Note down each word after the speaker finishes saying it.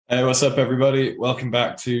Hey, what's up, everybody? Welcome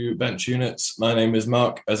back to Bench Units. My name is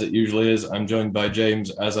Mark, as it usually is. I'm joined by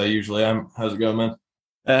James, as I usually am. How's it going, man?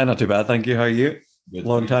 Not too bad, thank you. How are you? Good.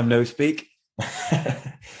 Long time no speak.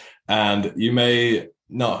 And you may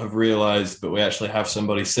not have realized, but we actually have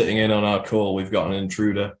somebody sitting in on our call. We've got an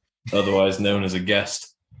intruder, otherwise known as a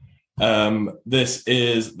guest. This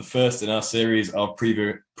is the first in our series of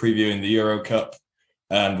previewing the Eurocup,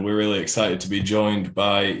 and we're really excited to be joined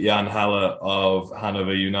by Jan Haller of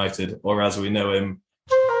Hannover United, or as we know him,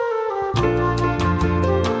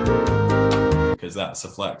 because that's a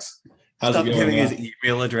flex. How's Stop it going, giving his Jan?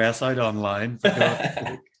 email address out online. For God's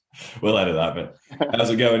sake. We'll edit that bit. How's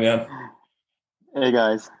it going, Jan? Hey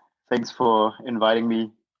guys, thanks for inviting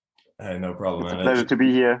me. Hey, no problem, It's a man. pleasure to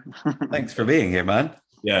be here. Thanks for being here, man.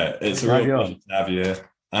 Yeah, it's a Glad real you're pleasure on. to have you here.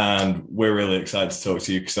 And we're really excited to talk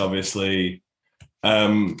to you because obviously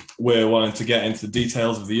we're wanting to get into the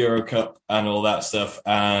details of the Eurocup and all that stuff.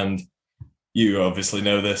 And you obviously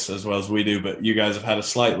know this as well as we do, but you guys have had a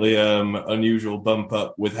slightly unusual bump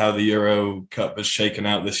up with how the Eurocup has shaken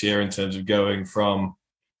out this year in terms of going from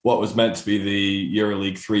what was meant to be the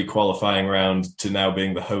EuroLeague 3 qualifying round to now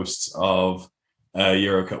being the hosts of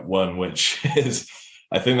Eurocup 1, which is,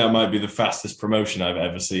 I think that might be the fastest promotion I've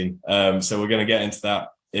ever seen. So we're going to get into that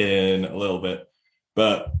in a little bit.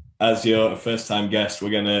 But as your first time guest,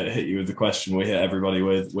 we're going to hit you with the question we hit everybody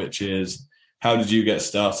with, which is, how did you get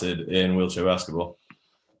started in wheelchair basketball?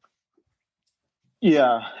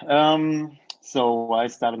 Yeah, so I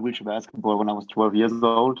started wheelchair basketball when I was 12 years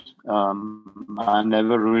old. I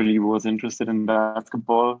never really was interested in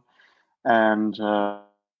basketball, and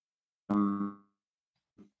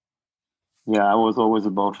yeah, I was always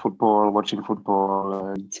about football, watching football,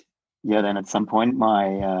 and yeah. Then at some point,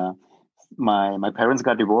 my parents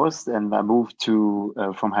got divorced, and I moved to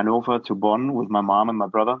from Hannover to Bonn with my mom and my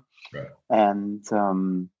brother. Right.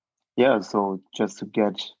 And yeah, so just to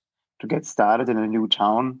get started in a new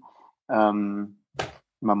town,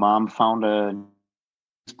 my mom found a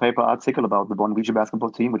newspaper article about the Bonn Beach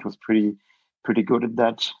basketball team, which was pretty good at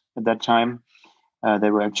that time. They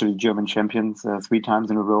were actually German champions 3 times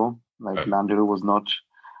in a row. Like Right. Landil was not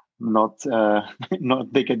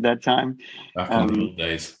not big at that time. Back in the old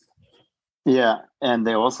days. Yeah, and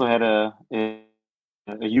they also had a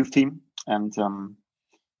youth team, and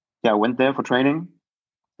yeah, I went there for training,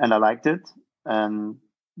 and I liked it. And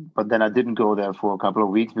but then I didn't go there for a couple of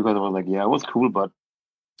weeks because I was like, yeah, it was cool, but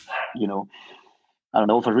you know, I don't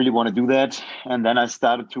know if I really want to do that. And then I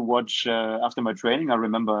started to watch after my training. I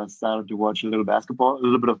remember I started to watch a little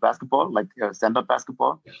bit of basketball, like stand-up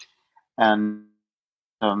basketball. And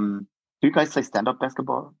do you guys say stand-up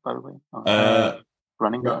basketball, by the way?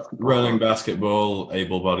 Running basketball? Running basketball,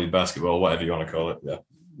 able-bodied basketball, whatever you want to call it. Yeah.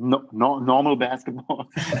 No, normal basketball.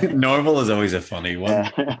 Normal is always a funny one.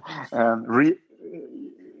 Real,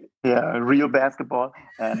 yeah, real basketball.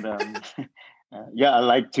 And yeah, I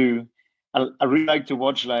really like to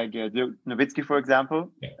watch like Dirk Nowitzki, for example.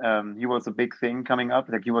 Yeah. He was a big thing coming up.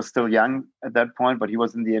 Like he was still young at that point, but he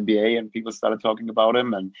was in the NBA, and people started talking about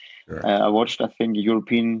him. And Sure. I watched, I think, a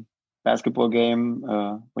European basketball game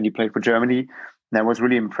when he played for Germany. And I was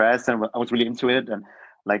really impressed, and I was really into it. And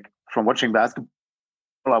like from watching basketball,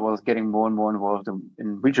 I was getting more and more involved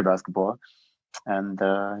in wheelchair basketball. And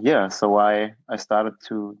yeah, so I started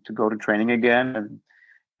to go to training again,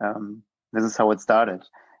 and this is how it started.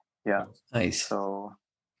 Yeah. Nice. So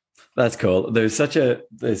That's cool. There's such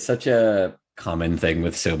a common thing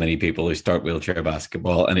with so many people who start wheelchair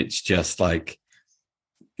basketball, and it's just like,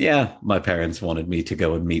 yeah, my parents wanted me to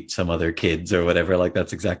go and meet some other kids or whatever. Like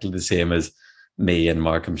that's exactly the same as me and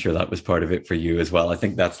Mark. I'm sure that was part of it for you as well. I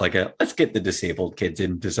think that's like let's get the disabled kids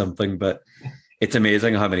into something, but it's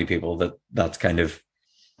amazing how many people that's kind of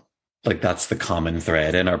like that's the common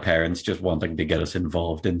thread in our parents just wanting to get us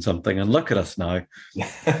involved in something. And look at us now,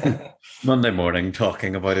 Monday morning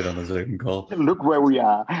talking about it on a Zoom call. look where we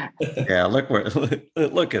are. Yeah, look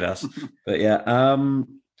at us. But yeah,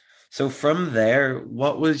 so from there,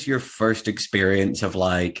 what was your first experience of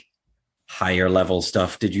like higher level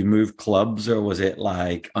stuff? Did you move clubs, or was it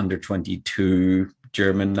like under 22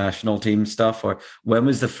 German national team stuff? Or when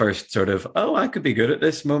was the first sort of, oh, I could be good at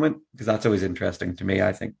this moment? Because that's always interesting to me,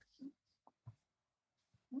 I think.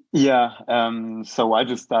 Yeah. So I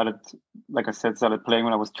just started, like I said, started playing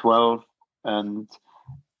when I was 12, and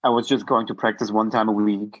I was just going to practice 1 time a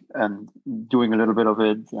week and doing a little bit of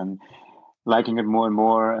it and liking it more and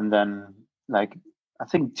more. And then, like, I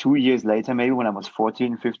think 2 years later, maybe when I was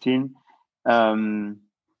 14, 15, um,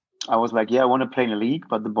 I was like, yeah, I want to play in a league,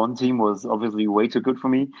 but the Bonn team was obviously way too good for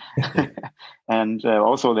me. And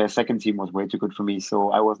also their second team was way too good for me.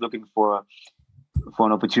 So I was looking for for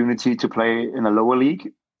an opportunity to play in a lower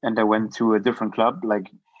league, and I went to a different club. Like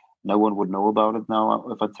no one would know about it now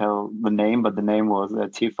if I tell the name, but the name was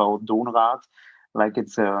TV Donrad. Like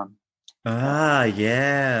it's a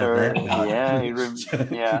Yeah, third, them yeah,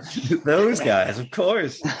 yeah. those guys, of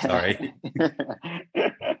course. Sorry.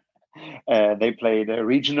 They played a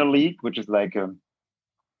regional league, which is like a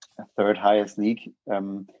third highest league,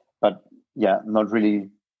 but yeah, not really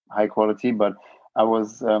high quality. But I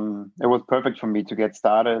was it was perfect for me to get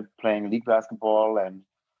started playing league basketball, and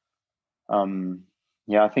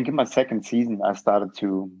yeah, I think in my second season I started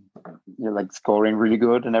to like scoring really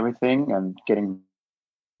good and everything, and getting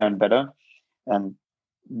and better. And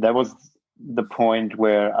that was the point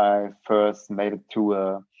where I first made it to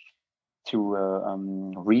a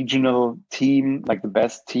regional team, like the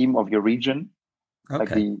best team of your region,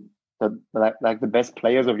 like Okay. like the best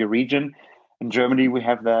players of your region. In Germany, we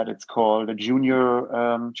have that. It's called a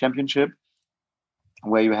junior championship,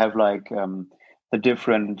 where you have like the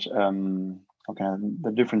different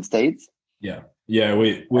the different states. Yeah, yeah.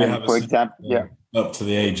 We And have a for system, example, yeah, up to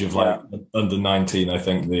the age of yeah. like under 19. I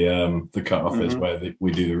think the cutoff is Mhm. where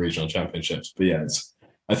we do the regional championships. But yeah, it's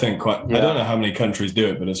I think quite. I Yeah. don't know how many countries do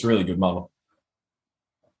it, but it's a really good model.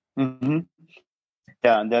 Hmm.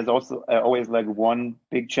 Yeah, and there's also always like one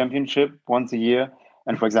big championship once a year.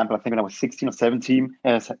 And for example, I think when I was 16 or 17,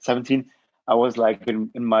 I was like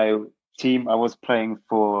in my team, I was playing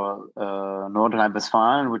for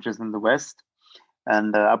Nordrhein-Westfalen, which is in the west.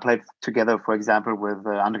 And I played together, for example, with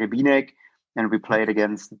Andre Binek, and we played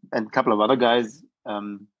against and a couple of other guys.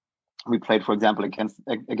 We played, for example,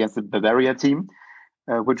 against the Bavaria team,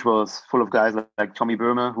 which was full of guys like Tommy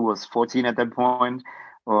Böhme, who was 14 at that point,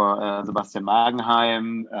 or Sebastian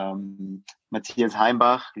Magenheim, Matthias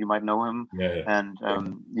Heimbach, you might know him, Yeah. and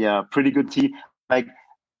yeah, pretty good team. Like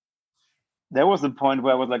there was a point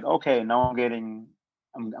where I was like, okay, now I'm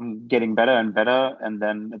getting better and better, and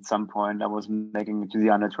then at some point I was making it to the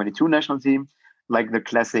under 22 national team, like the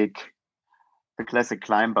classic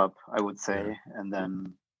climb up, I would say, Yeah. and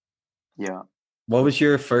then yeah. What was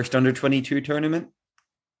your first under 22 tournament?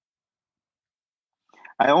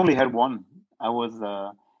 I only had one. I was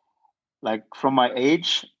like from my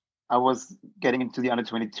age, I was getting into the under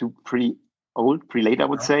 22 pretty late, I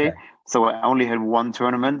would say. Okay. So I only had one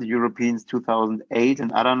tournament, the Europeans 2008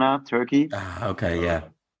 in Adana, Turkey. Okay, yeah.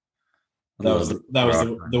 That was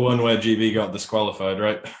the one where GB got disqualified,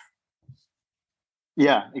 right?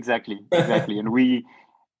 Yeah, exactly. And we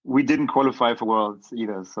didn't qualify for Worlds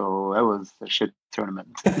either, so that was a shit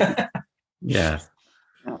tournament. Yeah.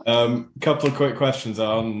 Couple of quick questions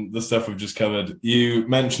on the stuff we've just covered. You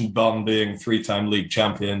mentioned Bonn being 3-time league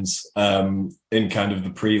champions in kind of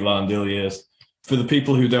the pre-Landil years. For the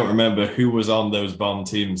people who don't remember, who was on those Bonn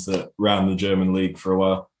teams that ran the German league for a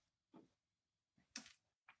while?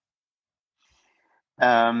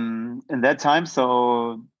 In that time,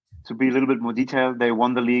 so to be a little bit more detailed, they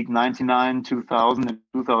won the league 99, 2000, and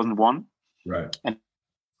 2001. Right. And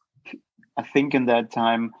I think in that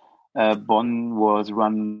time, Bonn was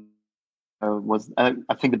run.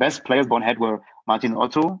 I think the best players Bonn had were Martin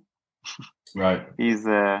Otto. Right. He's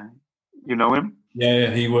you know him.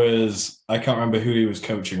 Yeah, he was. I can't remember who he was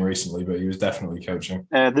coaching recently, but he was definitely coaching.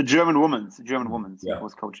 The German women's. Yeah.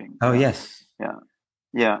 Was coaching. Oh, yes.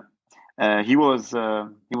 Yeah. He was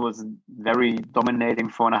very dominating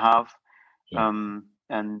 4.5. Yeah.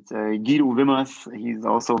 And Guido Wimmers, he's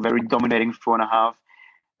also very dominating 4.5.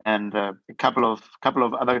 And a couple of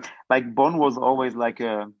other, like Bonn was always like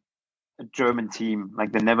a German team.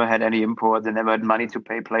 Like they never had any imports, they never had money to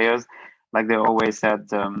pay players. Like they always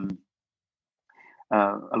had a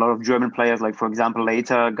lot of German players. Like for example,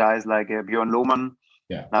 later guys like Björn Lohmann,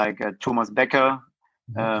 like Thomas Becker,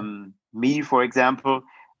 me, for example.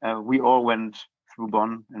 We all went through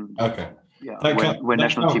Bonn. And okay. Yeah, we're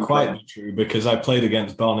national team quite players. True, because I played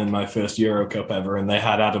against Bonn in my first Eurocup ever, and they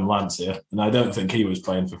had Adam Lancia, and I don't think he was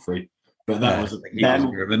playing for free. But that was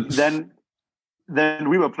then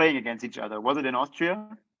we were playing against each other. Was it in Austria?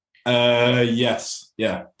 Yes,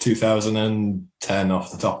 yeah, 2010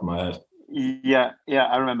 off the top of my head. Yeah,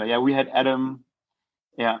 I remember. Yeah, we had Adam.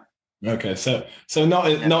 Yeah. Okay, so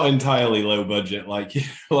not entirely low budget like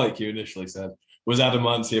you initially said. Was Adam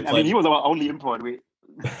Lancia playing? I mean, he was our only import.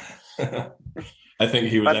 I think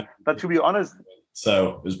he was. But to be honest,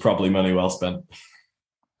 so it was probably money well spent.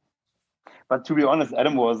 But to be honest,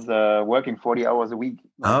 Adam was working 40 hours a week.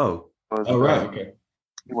 Oh. Right. Okay.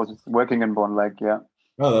 He was working in Bonn, like, yeah.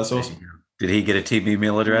 Oh, that's awesome. Did he get a team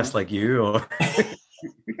email address like you, or?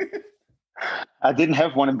 I didn't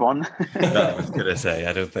have one in Bonn. I was gonna say,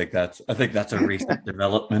 I think that's a recent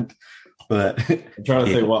development. But I'm trying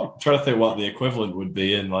to think what the equivalent would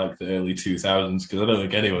be in like the early 2000s, because I don't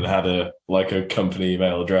think anyone had a company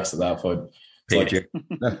email address at that point. It's pager.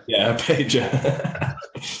 A pager.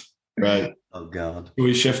 Right. Oh God. Can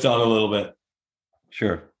we shift on a little bit?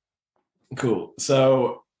 Sure. Cool.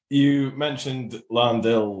 So you mentioned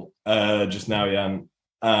Landil just now, Jan,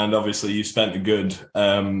 and obviously you spent a good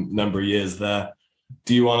number of years there.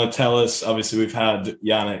 Do you want to tell us? Obviously, we've had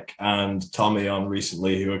Yannick and Tommy on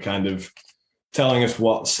recently, who are kind of telling us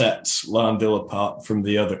what sets Landil apart from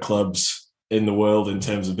the other clubs in the world in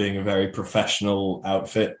terms of being a very professional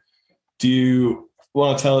outfit. Do you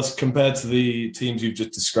want to tell us, compared to the teams you've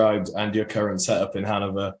just described and your current setup in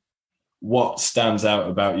Hannover, what stands out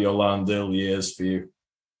about your Landil years for you?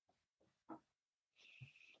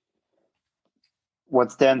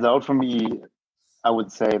 What stands out for me, I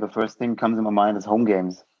would say the first thing comes in my mind is home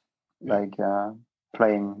games. Like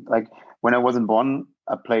playing, like when I was in Bonn,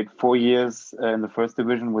 I played 4 years in the first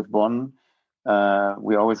division with Bonn.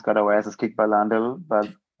 We always got our asses kicked by Landil, but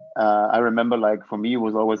I remember, like, for me, it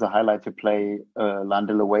was always a highlight to play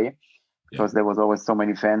Landil away, because there was always so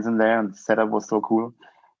many fans in there and the setup was so cool.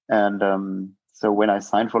 And so when I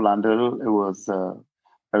signed for Landil, it was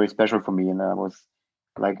very special for me. And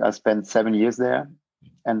I spent 7 years there,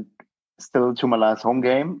 and still to my last home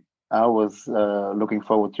game, I was looking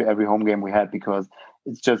forward to every home game we had, because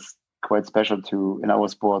it's just quite special in our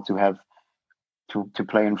sport to have to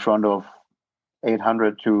play in front of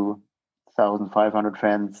 800 to 1,500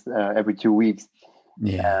 fans every 2 weeks.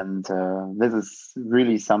 Yeah. And this is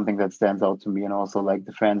really something that stands out to me. And also, like,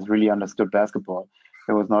 the fans really understood basketball.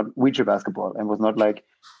 It was not wheelchair basketball, and was not like,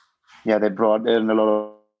 they brought in a lot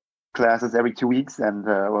of classes every 2 weeks, and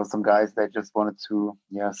or some guys that just wanted to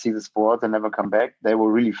see the sport and never come back. They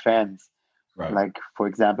were really fans. Right. Like, for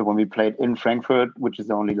example, when we played in Frankfurt, which is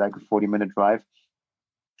only like a 40-minute drive,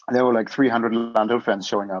 there were like 300 Landil fans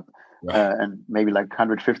showing up. Right. And maybe like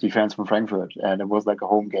 150 fans from Frankfurt, and it was like a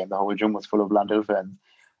home game. The whole gym was full of Landil fans.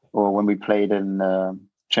 Or when we played in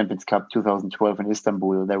Champions Cup 2012 in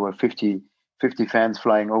Istanbul, there were 50 fans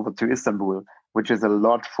flying over to Istanbul, which is a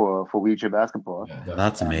lot for wheelchair basketball. Yeah,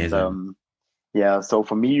 that's amazing. So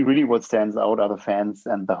for me, really what stands out are the fans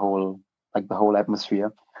and the whole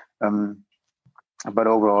atmosphere. But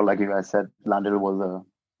overall, like you guys said, Landil was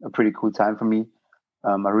a pretty cool time for me.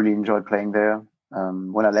 I really enjoyed playing there.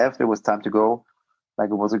 When I left, it was time to go. Like,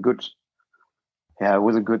 it was a good, how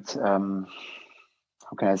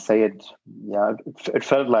can I say it? Yeah, it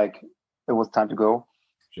felt like it was time to go.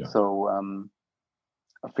 Sure. So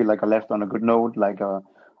I feel like I left on a good note. Like,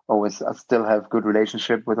 I still have good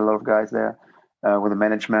relationship with a lot of guys there, with the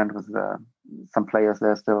management, with some players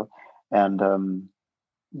there still. And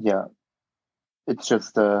it's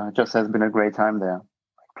just has been a great time there,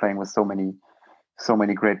 playing with so many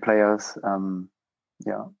great players.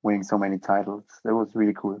 Winning so many titles. It was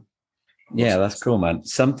really cool. Yeah, that's cool, man.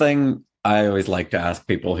 Something I always like to ask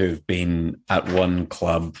people who've been at one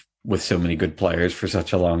club with so many good players for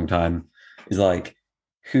such a long time is, like,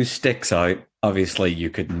 who sticks out? Obviously, you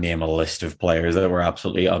could name a list of players that were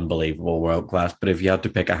absolutely unbelievable, world class. But if you had to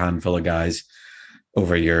pick a handful of guys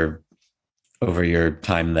over your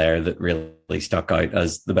time there that really stuck out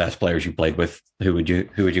as the best players you played with, who would you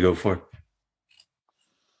go for?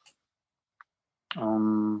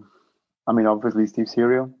 I mean, obviously Steve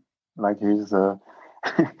Serio. Like, he's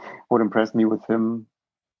what impressed me with him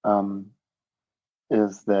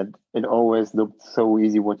is that it always looked so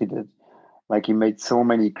easy what he did. Like, he made so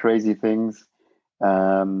many crazy things.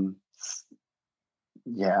 I mean,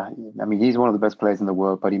 he's one of the best players in the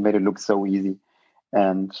world, but he made it look so easy.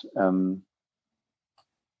 And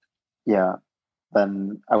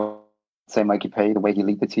then I would say Mikey Pay, the way he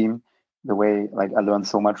lead the team, the way, like, I learned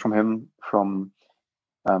so much from him, from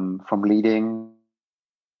leading,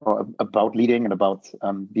 or about leading, and about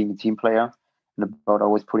being a team player, and about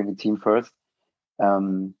always putting the team first. I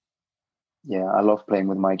love playing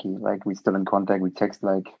with Mikey. Like, we're still in contact. We text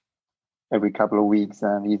like every couple of weeks,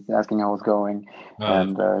 and he's asking how it's going,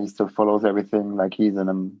 and he still follows everything. Like, he's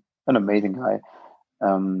an amazing guy.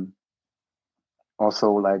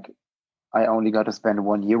 Also, like, I only got to spend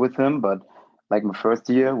 1 year with him, but like my first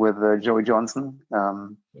year with Joey Johnson,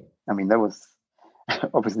 I mean, that was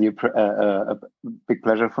obviously a big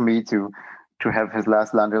pleasure for me to have his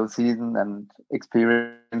last Landil season and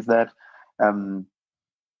experience that.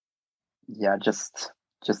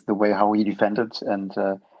 Just the way how he defended, and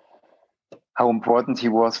how important he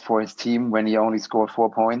was for his team when he only scored 4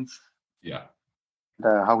 points. Yeah.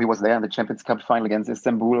 How he was there in the Champions Cup final against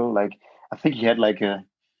Istanbul. Like, I think he had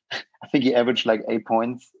I think he averaged like 8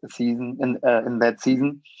 points a season in that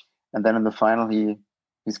season, and then in the final he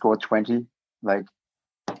he scored 20. Like,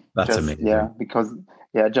 That's just amazing.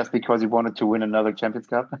 just because he wanted to win another Champions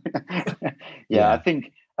Cup. Yeah. I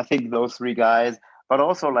think those three guys, but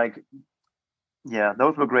also like,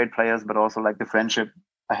 those were great players, but also like the friendship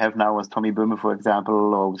I have now with Tommy Böhme, for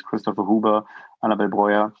example, or with Christopher Huber, Annabel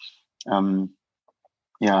Breuer.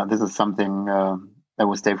 This is something that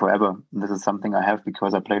will stay forever. This is something I have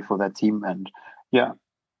because I played for that team, and yeah.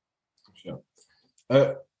 Sure.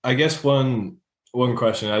 I guess one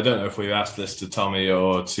question, I don't know if we've asked this to Tommy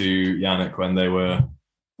or to Yannick when they were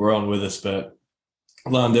on with us, but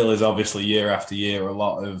Landil is obviously year after year a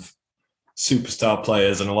lot of superstar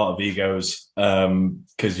players and a lot of egos,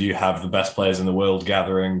 because you have the best players in the world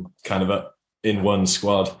gathering kind of in one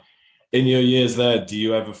squad. In your years there, do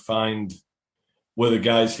you ever find, were the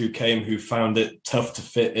guys who came who found it tough to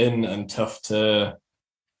fit in and tough to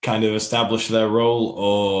kind of establish their role,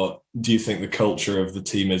 or do you think the culture of the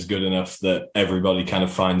team is good enough that everybody kind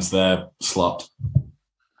of finds their slot?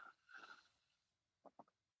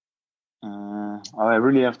 I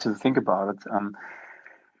really have to think about it. I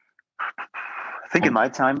think in my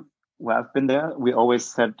time where I've been there, we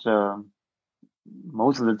always had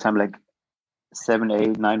most of the time like 7,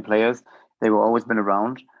 8, 9 players. They were always been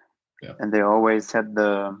around, and they always had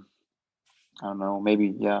I don't know,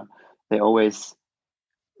 maybe they always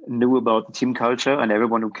knew about the team culture, and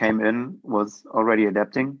everyone who came in was already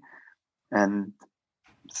adapting. And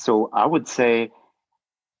so I would say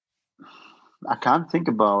I can't think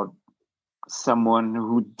about someone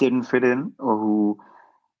who didn't fit in or who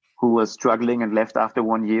was struggling and left after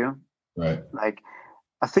 1 year. Right. Like,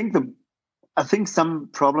 I think some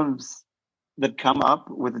problems that come up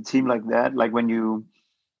with a team like that, like when you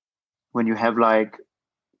have like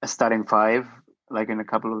a starting five, like in a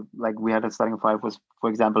couple of, like we had a starting five was, for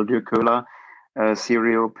example, Dirk Köhler,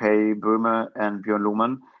 Sirio, Pei, Böhme, and Björn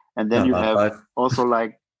Lohmann. And then you have also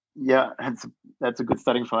like, that's a good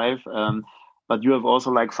starting five. But you have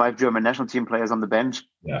also like 5 German national team players on the bench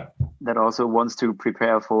that also wants to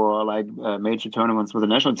prepare for like major tournaments with the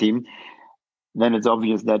national team. Then it's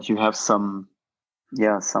obvious that you have some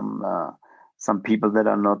people that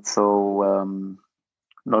are not so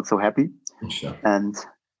happy. Sure. And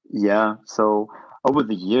so over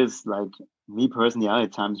the years, like me personally, I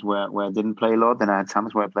had times where I didn't play a lot, and I had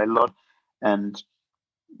times where I played a lot, and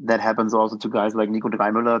that happens also to guys like Nico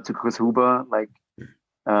Dreimüller, to Chris Huber, like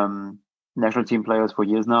national team players for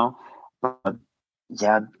years now. But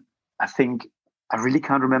I think I really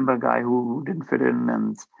can't remember a guy who didn't fit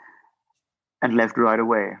in and left right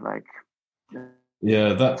away. Like,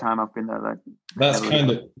 that time I've been there, like, that's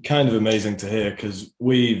kind of amazing to hear, because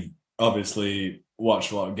we've obviously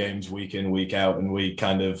watched a lot of games week in, week out, and we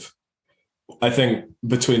kind of, I think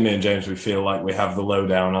between me and James, we feel like we have the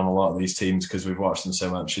lowdown on a lot of these teams because we've watched them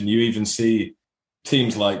so much. And you even see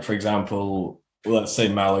teams like, for example, let's say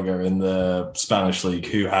Malaga in the Spanish league,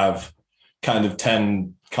 who have kind of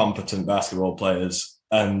 10 competent basketball players,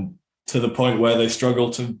 and to the point where they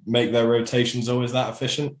struggle to make their rotations always that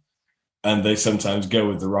efficient. And they sometimes go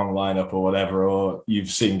with the wrong lineup or whatever, or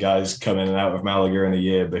you've seen guys come in and out of Malaga in a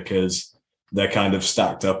year because they're kind of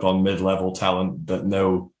stacked up on mid-level talent, but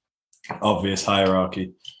no obvious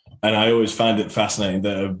hierarchy. And I always find it fascinating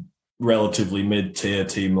that a relatively mid-tier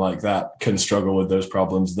team like that can struggle with those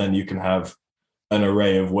problems. Then you can have an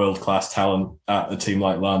array of world-class talent at a team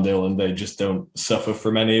like Landil, and they just don't suffer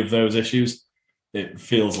from any of those issues. It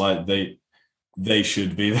feels like they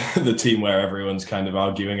should be the team where everyone's kind of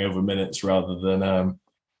arguing over minutes rather than,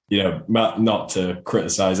 not to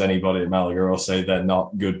criticize anybody at Malaga or say they're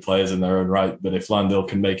not good players in their own right. But if Landil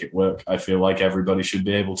can make it work, I feel like everybody should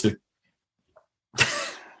be able to.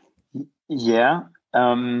 Yeah.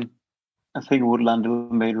 I think what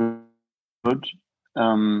Landil made good.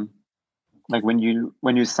 Like when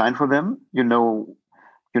you sign for them, you know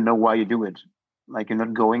why you do it. Like, you're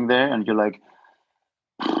not going there and you're like,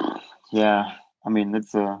 yeah, I mean,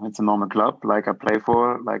 it's a normal club, like I play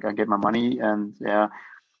for, like I get my money, and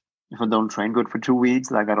if I don't train good for 2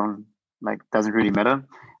 weeks, like I don't, like, doesn't really matter,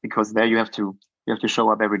 because there you have to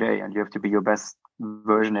show up every day, and you have to be your best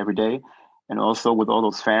version every day. And also with all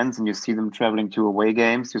those fans, and you see them traveling to away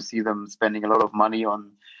games, you see them spending a lot of money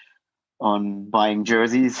on buying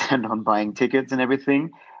jerseys and on buying tickets and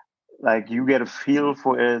everything. Like, you get a feel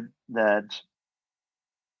for it, that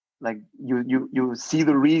like you see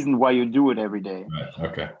the reason why you do it every day.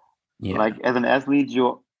 Right. Okay. Yeah. Like, as an athlete,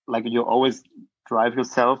 you always drive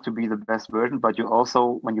yourself to be the best version, but you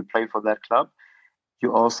also, when you play for that club,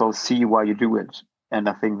 you also see why you do it. And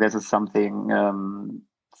I think this is something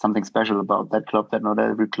special about that club that not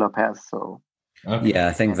every club has. So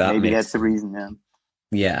I think that maybe that's the reason.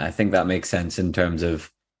 Yeah, I think that makes sense in terms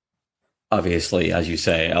of, obviously, as you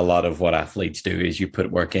say, a lot of what athletes do is you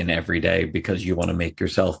put work in every day because you want to make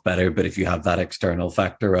yourself better. But if you have that external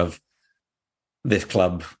factor of this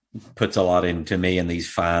club puts a lot into me and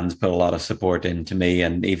these fans put a lot of support into me,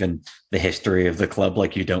 and even the history of the club,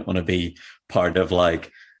 like you don't want to be part of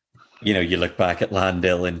like, you look back at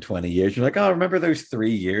Landale in 20 years, you're like, oh, remember those 3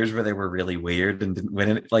 years where they were really weird and didn't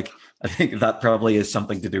win it? Like, I think that probably is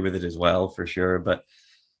something to do with it as well, for sure. But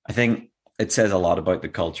I think it says a lot about the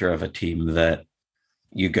culture of a team that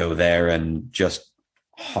you go there and just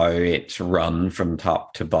how it's run from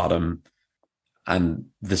top to bottom, and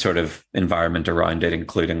the sort of environment around it,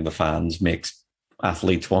 including the fans, makes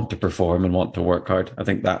athletes want to perform and want to work hard. I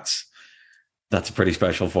think that's a pretty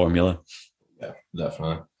special formula. Yeah,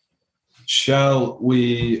 definitely. Shall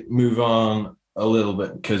we move on a little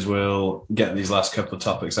bit, because we'll get these last couple of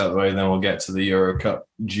topics out of the way, then we'll get to the Eurocup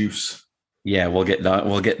juice. Yeah, we'll get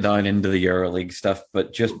down into the EuroLeague stuff,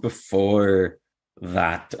 but just before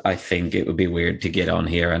that, I think it would be weird to get on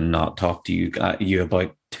here and not talk to you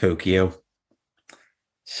about Tokyo.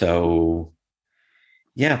 So,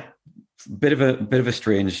 yeah, bit of a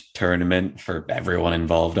strange tournament for everyone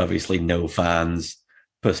involved. Obviously, no fans,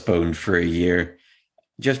 postponed for a year.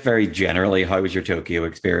 Just very generally, how was your Tokyo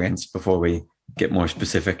experience before we get more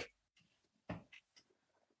specific?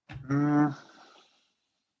 When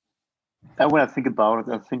I think about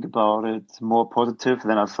it more positive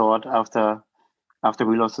than I thought after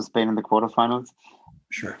we lost to Spain in the quarterfinals.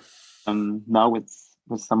 Sure. Now with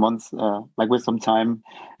some months, like with some time,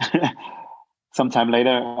 sometime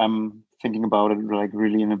later, I'm thinking about it like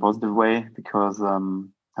really in a positive way, because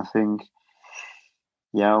I think,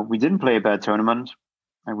 yeah, we didn't play a bad tournament.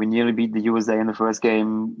 And we nearly beat the USA in the first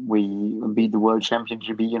game. We beat the world champion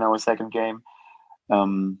GB in our second game.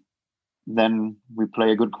 Then we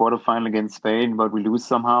play a good quarterfinal against Spain, but we lose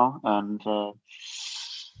somehow. And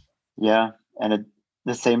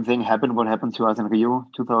the same thing happened. What happened to us in Rio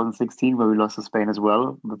 2016, where we lost to Spain as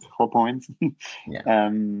well with 4 points.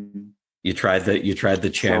 Yeah. You tried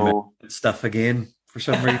the chairman stuff again for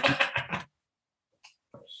some reason.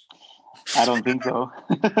 I don't think so.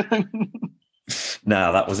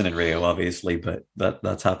 No, that wasn't in Rio, obviously, but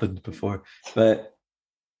that's happened before. But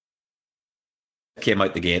came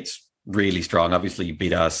out the gates really strong. Obviously, you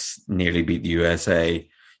beat us, nearly beat the USA.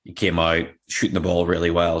 You came out shooting the ball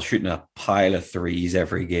really well, shooting a pile of threes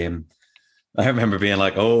every game. I remember being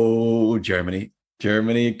like, oh, Germany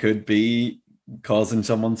could be causing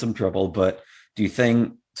someone some trouble. But do you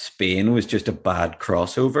think Spain was just a bad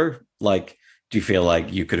crossover? Like, do you feel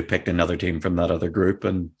like you could have picked another team from that other group?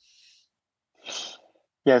 And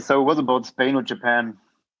yeah, so it was about Spain or Japan.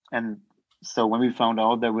 And so when we found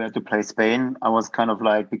out that we had to play Spain, I was kind of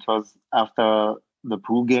like, because after the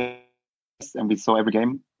pool games and we saw every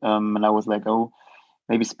game, and I was like, oh,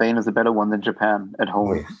 maybe Spain is a better one than Japan at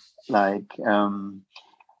home. Like, and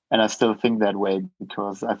I still think that way,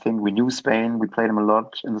 because I think we knew Spain. We played them a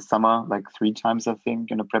lot in the summer, like 3 times, I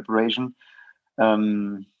think, in the preparation.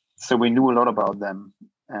 So we knew a lot about them.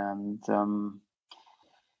 And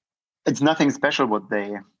it's nothing special what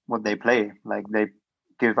they play. Like, they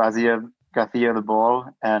give Garcia the ball,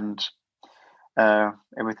 and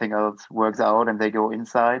everything else works out, and they go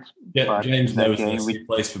inside. Yeah, but James knows this. He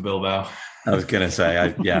plays for Bilbao. I was gonna say, I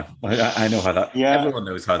know how that. Yeah, everyone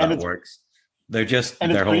knows how that works. They're just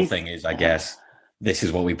their whole thing is, I guess, this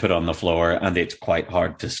is what we put on the floor, and it's quite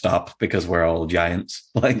hard to stop because we're all giants.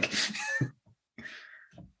 Like,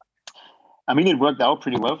 I mean, it worked out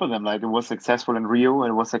pretty well for them. Like, it was successful in Rio,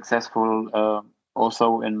 and it was successful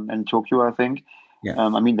also in Tokyo, I think. Yeah.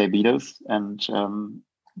 I mean, they beat us, and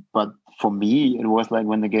but for me, it was like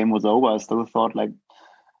when the game was over, I still thought like,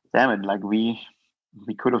 damn it, like we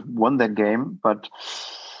could have won that game. But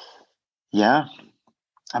yeah,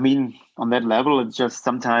 I mean, on that level, it's just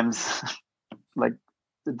sometimes like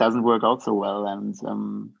it doesn't work out so well. And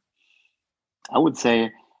I would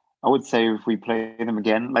say if we play them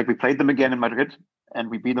again, like we played them again in Madrid and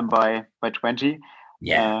we beat them by 20.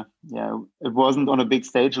 Yeah. It wasn't on a big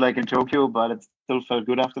stage like in Tokyo, but it still felt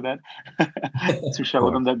good after that to show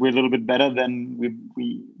them that we're a little bit better than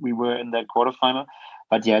we were in that quarterfinal.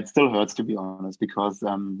 But yeah, it still hurts, to be honest, because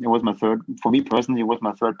it was for me personally, it was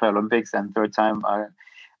my third Paralympics and third time I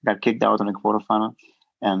got kicked out in a quarterfinal.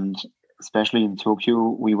 And especially in Tokyo,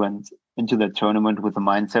 we went into that tournament with the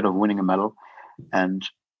mindset of winning a medal, and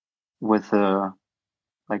with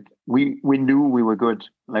like we knew we were good.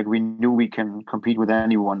 Like, we knew we can compete with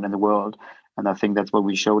anyone in the world, and I think that's what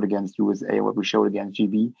we showed against USA, what we showed against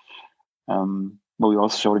GB, but we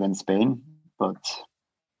also showed against Spain. But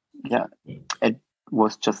yeah,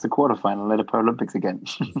 was just the quarterfinal at the Paralympics again.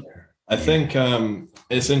 I think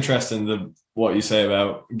it's interesting what you say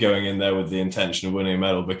about going in there with the intention of winning a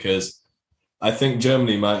medal, because I think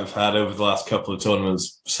Germany might have had over the last couple of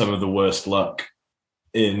tournaments some of the worst luck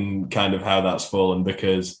in kind of how that's fallen,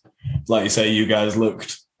 because like you say, you guys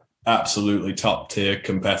looked absolutely top tier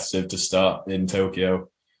competitive to start in Tokyo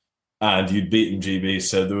and you'd beaten GB.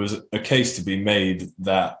 So there was a case to be made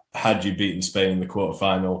that had you beaten Spain in the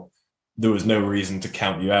quarterfinal, there was no reason to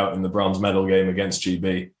count you out in the bronze medal game against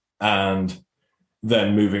GB. And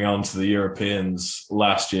then moving on to the Europeans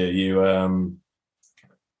last year, you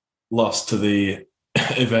lost to the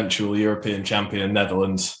eventual European champion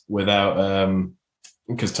Netherlands without,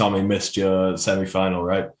 because Tommy missed your semi-final,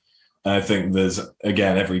 right? And I think there's,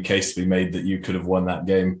 again, every case to be made that you could have won that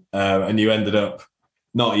game. And you ended up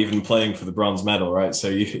not even playing for the bronze medal, right? So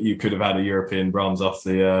you could have had a European bronze off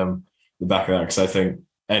the back of that, because I think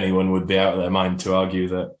anyone would be out of their mind to argue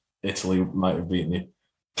that Italy might have beaten you.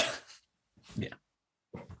 Yeah.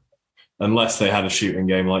 Unless they had a shooting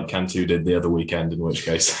game like Cantu did the other weekend, in which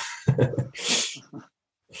case.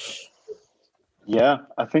 Yeah,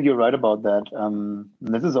 I think you're right about that.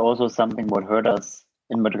 This is also something what hurt us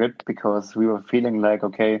in Madrid, because we were feeling like,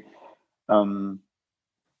 okay, that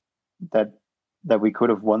we could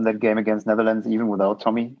have won that game against Netherlands even without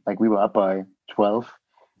Tommy. Like, we were up by 12,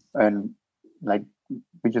 and like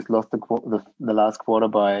we just lost the last quarter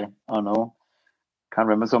by, I don't know, can't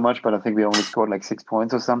remember so much, but I think we only scored like 6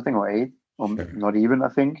 points or something, or 8, or not even, I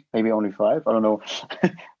think, maybe only 5. I don't know.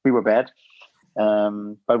 We were bad.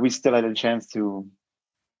 But we still had a chance to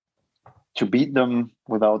beat them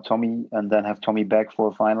without Tommy, and then have Tommy back for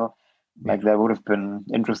a final. Like, that would have been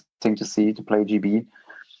interesting to see, to play GB.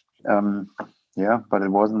 Yeah, but it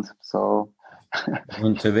wasn't. So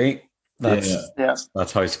Want to be.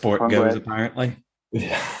 That's how sport goes, apparently.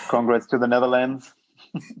 Yeah. Congrats to the Netherlands.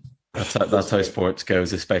 That's how sports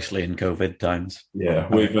goes, especially in COVID times. Yeah,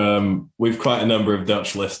 we've quite a number of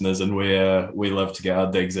Dutch listeners, and we love to get our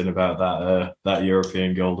digs in about that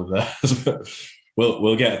European gold of theirs.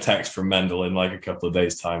 We'll get a text from Mendel in like a couple of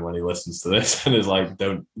days' time when he listens to this, and is like,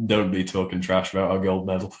 "Don't be talking trash about our gold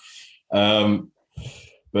medal."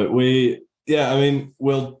 But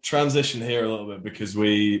we'll transition here a little bit, because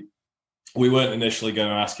we weren't initially going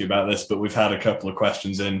to ask you about this, but we've had a couple of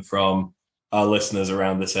questions in from our listeners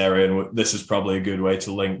around this area, and this is probably a good way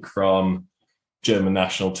to link from German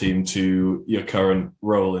national team to your current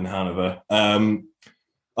role in Hannover.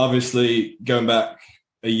 Obviously, going back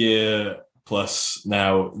a year plus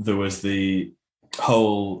now, there was the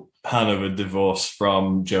whole Hannover divorce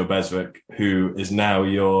from Joe Beswick, who is now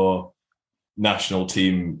your national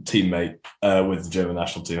team teammate with the German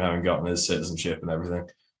national team, having gotten his citizenship and everything.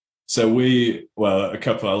 So a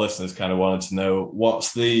couple of our listeners kind of wanted to know,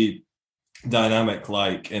 what's the dynamic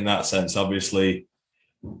like in that sense? Obviously,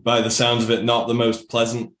 by the sounds of it, not the most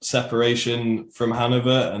pleasant separation from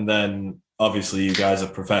Hannover, and then obviously you guys are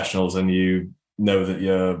professionals and you know that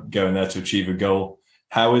you're going there to achieve a goal.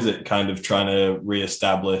 How is it kind of trying to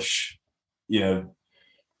reestablish,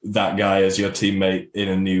 that guy as your teammate in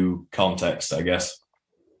a new context, I guess?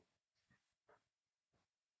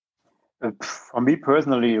 For me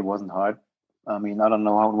personally, it wasn't hard. I mean, I don't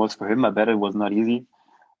know how it was for him. I bet it was not easy.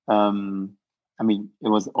 I mean, it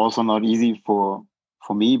was also not easy for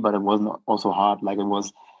me, but it wasn't also hard. Like,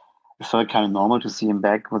 it felt kind of normal to see him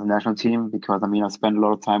back with the national team, because, I mean, I spent a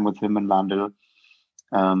lot of time with him in Landil,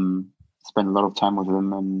 spent a lot of time with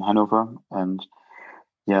him in Hannover, and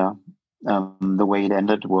yeah, the way it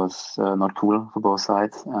ended was not cool for both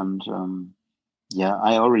sides. And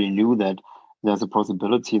I already knew that there's a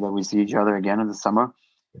possibility that we see each other again in the summer.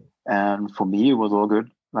 And for me, it was all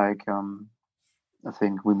good. Like, I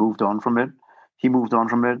think we moved on from it. He moved on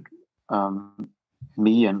from it.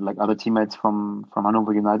 Me and like other teammates from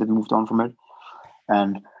Hannover United moved on from it.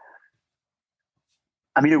 And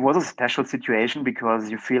I mean, it was a special situation,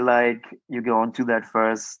 because you feel like you go into that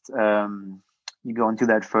first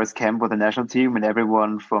camp with the national team, and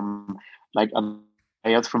everyone from like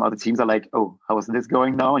players from other teams are like, "Oh, how is this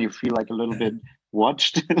going now?" And you feel like a little bit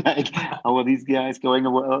watched. Like, how are these guys going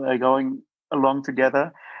along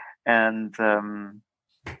together? And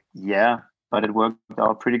but it worked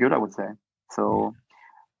out pretty good, I would say. So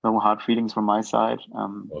no hard feelings from my side.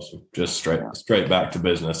 Awesome. Just straight back to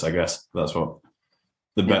business, I guess. That's what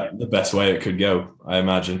the best way it could go, I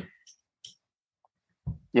imagine.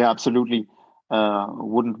 Yeah, absolutely.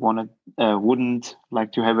 Wouldn't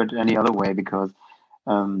like to have it any other way, because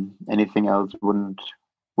anything else wouldn't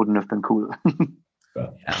have been cool. Yeah,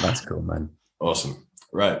 that's cool, man. Awesome.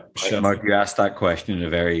 Right. Mark, you asked that question in a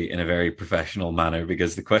very professional manner,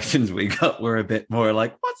 because the questions we got were a bit more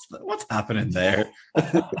like, what's happening there?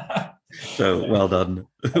 So well done.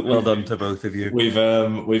 Well done to both of you.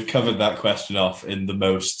 We've covered that question off in the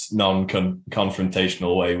most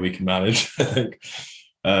non-confrontational way we can manage, I think.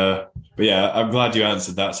 But yeah, I'm glad you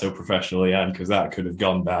answered that so professionally, Anne, because that could have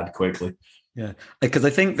gone bad quickly. Yeah, because I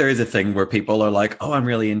think there is a thing where people are like, "Oh, I'm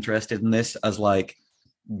really interested in this," as like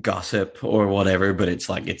gossip or whatever, but it's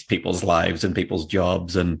like it's people's lives and people's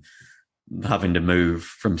jobs and having to move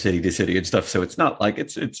from city to city and stuff. So it's not like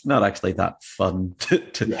it's not actually that fun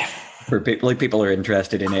for people. Like, people are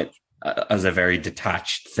interested in it as a very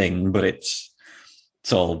detached thing, but it's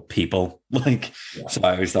all people. Like, so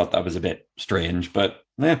I always thought that was a bit strange, but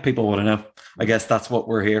yeah, people want to know. I guess that's what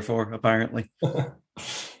we're here for, apparently.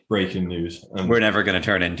 Breaking news. We're never going to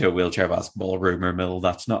turn into a wheelchair basketball rumor mill.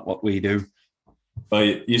 That's not what we do. Well,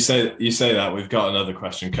 you say that. We've got another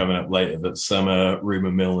question coming up later that's some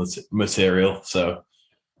rumor mill material. So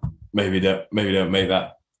maybe don't make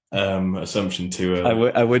that assumption too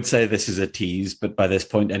early. I would say this is a tease, but by this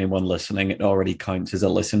point, anyone listening, it already counts as a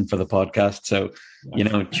listen for the podcast. So,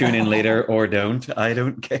 tune in later or don't. I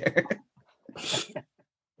don't care.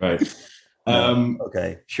 Right.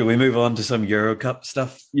 Okay. Should we move on to some Eurocup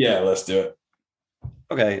stuff? Yeah, let's do it.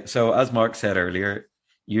 Okay. So, as Mark said earlier,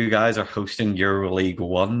 you guys are hosting EuroLeague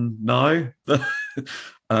 1 now.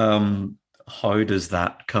 How does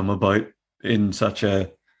that come about in such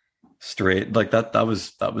a straight, like that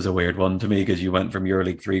was a weird one to me, because you went from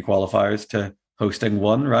EuroLeague 3 qualifiers to hosting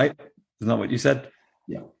 1, right? Isn't that what you said?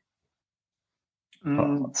 Yeah.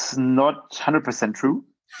 It's not 100% true.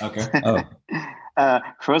 Okay. Oh.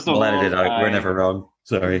 First of all, edit it out. We're never wrong.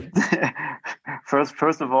 Sorry.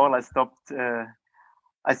 First of all, I stopped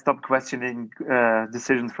questioning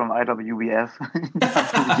decisions from IWBF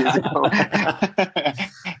years ago.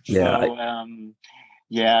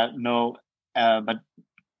 But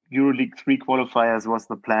EuroLeague 3 qualifiers was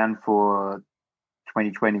the plan for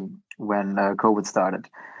 2020 when COVID started.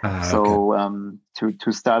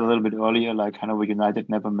 To start a little bit earlier, like Hannover United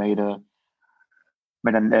never made a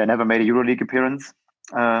EuroLeague appearance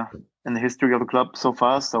in the history of the club so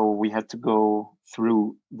far. So we had to go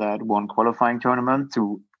through that one qualifying tournament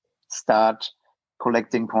to start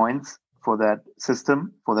collecting points for that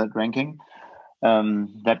system, for that ranking.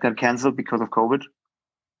 That got cancelled because of COVID.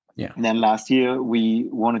 Yeah. And then last year we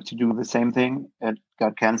wanted to do the same thing. It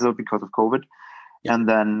got cancelled because of COVID. Yeah. And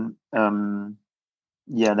then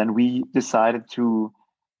then we decided to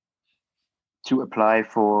apply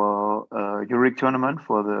for a EuroLeague tournament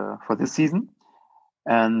for this season,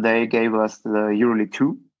 and they gave us the EuroLeague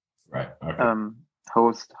 2. Right. Okay.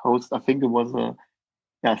 Host. I think it was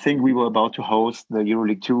I think we were about to host the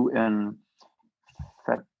EuroLeague 2 in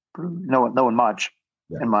March.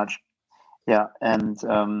 Yeah. In March. Yeah, and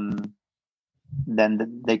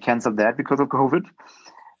then they canceled that because of COVID,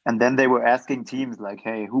 and then they were asking teams like,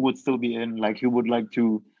 "Hey, who would still be in? Like, who would like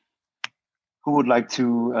to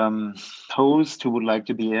host? Who would like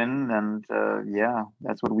to be in?" And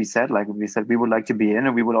that's what we said. Like, we said we would like to be in,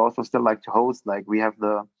 and we would also still like to host. Like, we have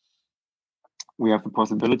the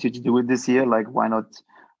possibility to do it this year. Like, why not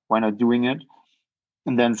doing it?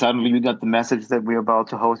 And then suddenly we got the message that we're about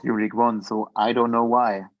to host EuroLeague 1. So I don't know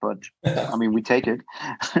why, but I mean, we take it.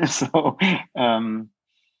 So,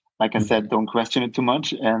 like I said, don't question it too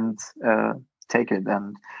much and take it.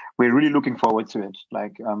 And we're really looking forward to it.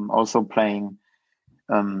 Like, also playing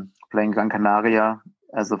Gran Canaria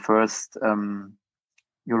as the first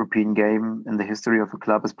European game in the history of the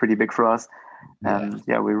club is pretty big for us. And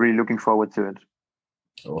we're really looking forward to it.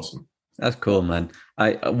 Awesome. That's cool, man.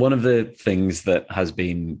 One of the things that has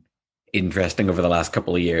been interesting over the last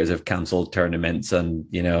couple of years of cancelled tournaments and,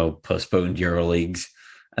 postponed EuroLeagues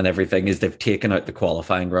and everything is they've taken out the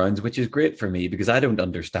qualifying rounds, which is great for me because I don't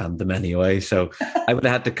understand them anyway. So I would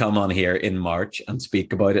have had to come on here in March and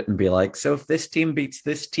speak about it and be like, so if this team beats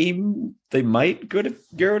this team, they might go to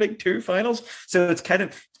EuroLeague 2 finals. So it's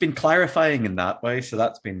been clarifying in that way. So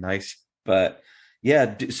that's been nice. But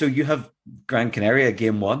yeah, so you have Gran Canaria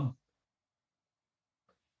game 1.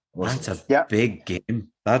 That's a big game.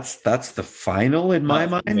 That's the final in my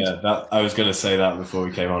mind. Yeah, I was going to say that before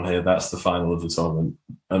we came on here. That's the final of the tournament,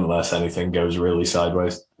 unless anything goes really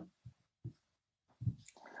sideways.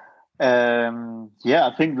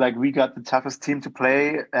 I think like we got the toughest team to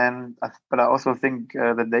play, but I also think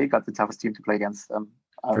that they got the toughest team to play against.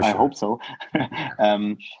 I hope so.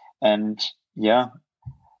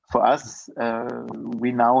 For us,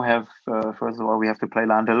 we now have first of all we have to play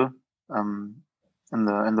Landil in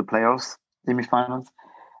the playoffs semifinals,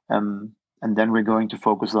 And then we're going to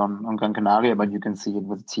focus on Gran Canaria, but you can see it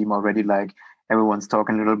with the team already. Like everyone's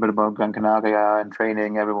talking a little bit about Gran Canaria and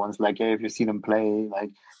training. Everyone's like, hey, if you see them play,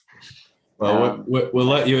 like. Well, we'll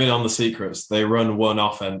let you in on the secrets. They run one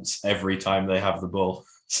offense every time they have the ball.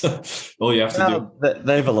 So all you have to do.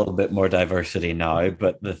 They have a little bit more diversity now,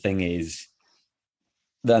 but the thing is,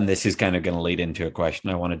 then this is kind of going to lead into a question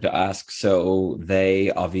I wanted to ask. So they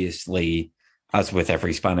obviously, as with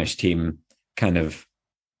every Spanish team, kind of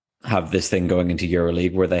have this thing going into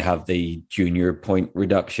EuroLeague where they have the junior point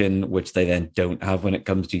reduction, which they then don't have when it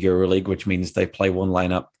comes to EuroLeague, which means they play one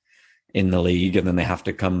lineup in the league and then they have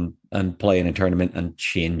to come and play in a tournament and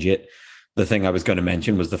change it. The thing I was going to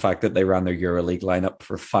mention was the fact that they ran their EuroLeague lineup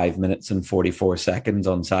for 5 minutes and 44 seconds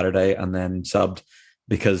on Saturday and then subbed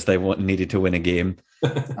because they needed to win a game.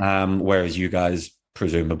 Whereas you guys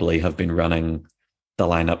presumably have been running the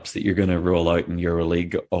lineups that you're going to roll out in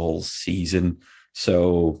EuroLeague all season.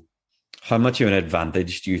 So how much of an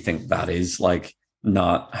advantage do you think that is, like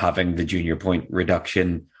not having the junior point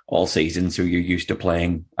reduction all season, so you're used to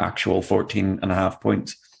playing actual 14.5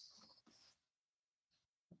 points?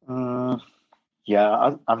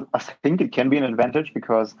 Yeah, I think it can be an advantage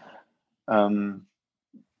because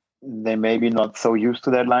they may be not so used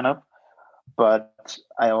to that lineup, but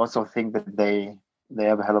I also think that they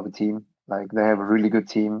have a hell of a team. Like they have a really good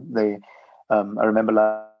team. They I remember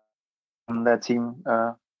that team.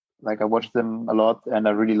 Like I watched them a lot, and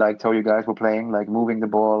I really liked how you guys were playing, like moving the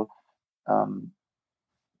ball,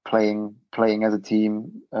 playing as a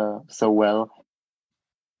team so well.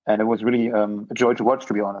 And it was really a joy to watch,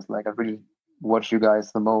 to be honest. Like I really watched you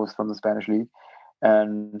guys the most from the Spanish league,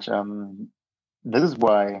 and this is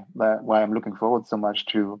why I'm looking forward so much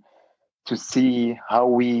to see how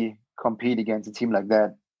we compete against a team like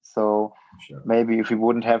that. So Sure. Maybe if we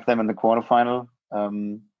wouldn't have them in the quarterfinal,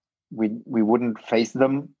 we wouldn't face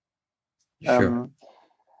them. Sure.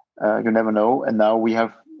 You never know. And now we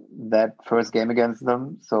have that first game against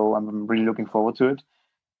them, so I'm really looking forward to it,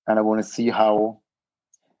 and I want to see how.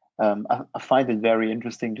 I find it very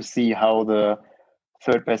interesting to see how the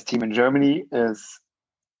third best team in Germany is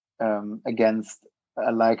against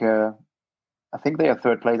I think they are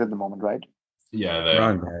third place at the moment, right? Yeah, they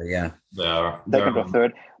are. There, yeah. They are. Second or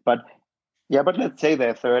third, but let's say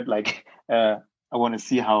they're third. Like I want to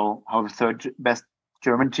see how the third best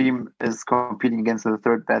German team is competing against the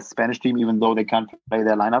third best Spanish team, even though they can't play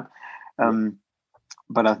their lineup.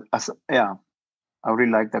 But I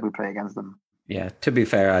really like that we play against them. Yeah, to be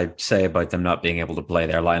fair, I'd say about them not being able to play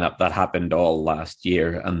their lineup, that happened all last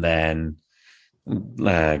year. And then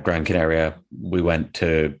Gran Canaria, we went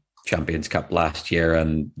to Champions Cup last year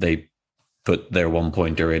and they put their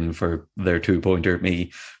 1-pointer in for their 2-pointer,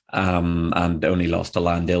 me, and only lost to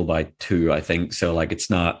Landale by 2, I think. So like it's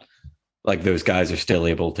not like those guys are still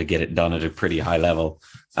able to get it done at a pretty high level.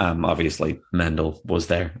 Obviously, Mendel was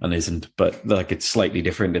there and isn't, but like it's slightly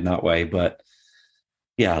different in that way. But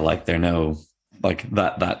yeah, like they're no... like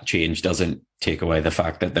that change doesn't take away the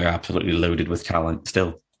fact that they're absolutely loaded with talent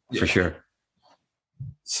still, for sure.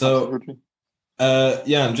 So,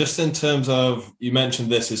 and just in terms of, you mentioned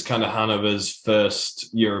this is kind of Hannover's first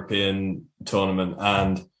European tournament,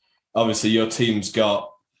 and obviously your team's got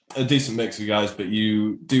a decent mix of guys, but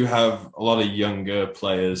you do have a lot of younger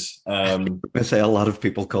players. I say a lot of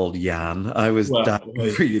people called Jan. I was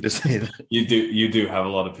dying for you to say that. You do have a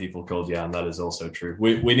lot of people called Jan. That is also true.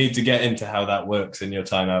 We need to get into how that works in your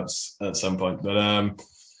timeouts at some point. But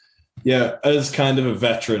as kind of a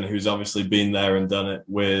veteran who's obviously been there and done it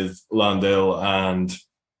with Landale and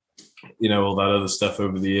all that other stuff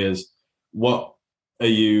over the years, what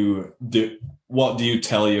do you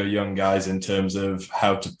tell your young guys in terms of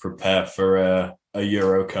how to prepare for a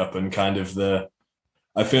Eurocup and kind of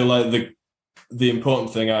I feel like the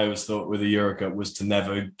important thing I always thought with a Eurocup was to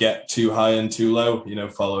never get too high and too low,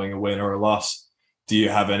 following a win or a loss. Do you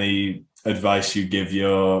have any advice you give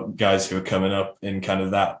your guys who are coming up in kind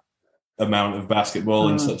of that amount of basketball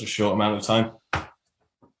in such a short amount of time?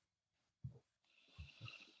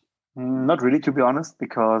 Not really, to be honest,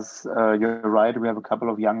 because you're right. We have a couple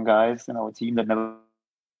of young guys in our team that never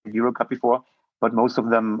played Eurocup before, but most of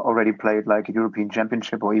them already played like a European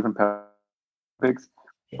Championship or even Paralympics,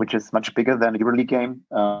 which is much bigger than a EuroLeague game.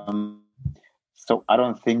 So I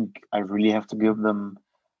don't think I really have to give them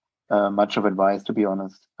much of advice, to be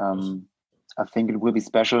honest. I think it will be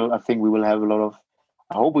special. I hope we will have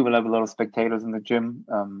a lot of spectators in the gym.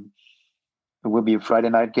 It will be a Friday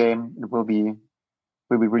night game. It will be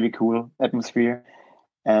really cool atmosphere,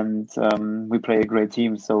 and we play a great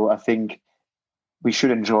team. So I think we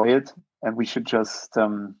should enjoy it, and we should just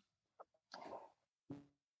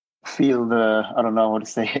feel the, I don't know how to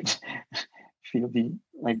say it, feel the,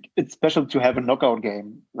 like, it's special to have a knockout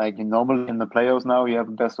game. Like normally in the playoffs now, you have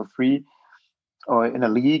a best of three, or in a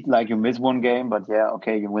league, like you miss one game, but yeah,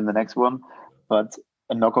 okay, you win the next one. But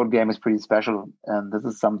a knockout game is pretty special. And this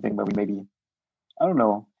is something where we maybe, I don't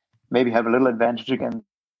know, maybe have a little advantage against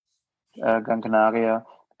Gran Canaria,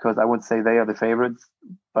 because I would say they are the favorites,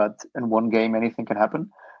 but in one game, anything can happen.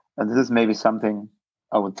 And this is maybe something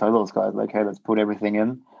I would tell those guys, like, hey, let's put everything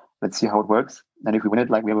in. Let's see how it works. And if we win it,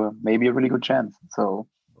 like, we have maybe a really good chance. So,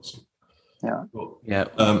 yeah. Cool. Yeah.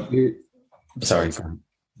 Sorry.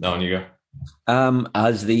 No, on you go.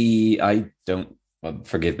 I don't,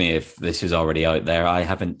 forgive me if this is already out there. I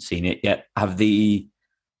haven't seen it yet. Have the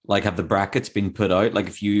brackets been put out? Like,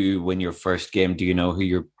 if you win your first game, do you know who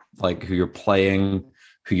you're playing,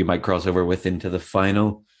 who you might cross over with into the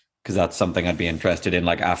final? Because that's something I'd be interested in.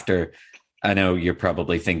 Like, after, I know you're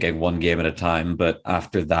probably thinking one game at a time, but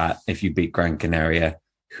after that, if you beat Gran Canaria,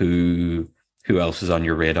 who else is on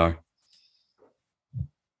your radar?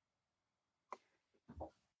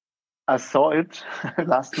 I saw it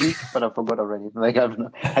last week, but I forgot already. Like, I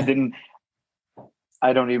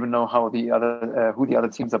don't even know how who the other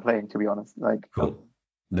teams are playing, to be honest. Like, cool.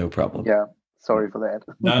 No problem. Yeah, sorry for that.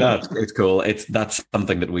 No, it's cool. That's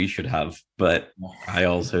something that we should have, but I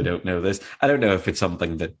also don't know this. I don't know if it's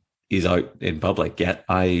something that is out in public yet.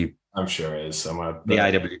 I'm sure it is somewhere. The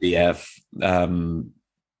IWDF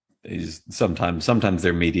is sometimes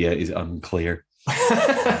their media is unclear.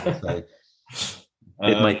 So,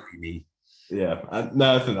 it might be me. Yeah,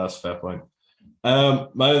 no, I think that's a fair point.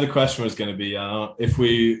 My other question was going to be, if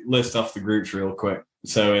we list off the groups real quick.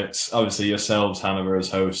 So it's obviously yourselves, Hannover as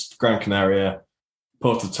host, Gran Canaria,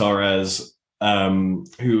 Porto Torres,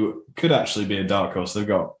 who could actually be a dark horse. They've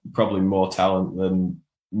got probably more talent than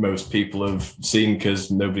most people have seen because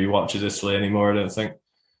nobody watches Italy anymore, I don't think.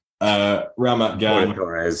 Ramat Gan. Porto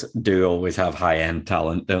Torres do always have high-end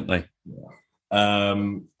talent, don't they? Yeah.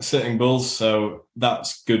 Sitting Bulls, so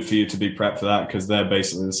that's good for you to be prepped for that because they're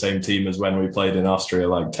basically the same team as when we played in Austria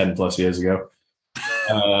like 10 plus years ago.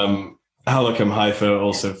 Halakam Haifa,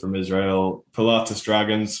 also from Israel. Pilatus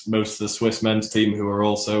Dragons, most of the Swiss men's team who are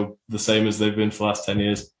also the same as they've been for the last 10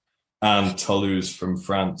 years. And Toulouse from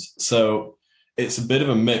France. So it's a bit of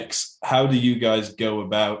a mix. How do you guys go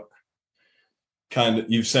about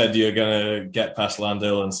you've said you're going to get past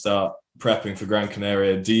Landil and start prepping for Gran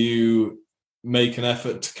Canaria. Do you make an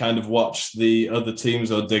effort to kind of watch the other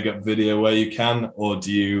teams or dig up video where you can, or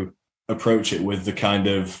do you approach it with the kind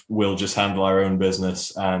of, we'll just handle our own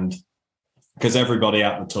business? And because everybody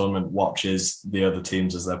at the tournament watches the other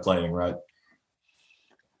teams as they're playing, right?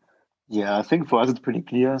 Yeah, I think for us it's pretty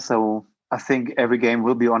clear. So I think every game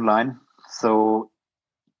will be online. So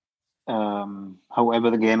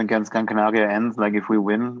however the game against Gran Canaria ends, like if we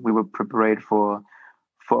win, we will prepare for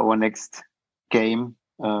our next game.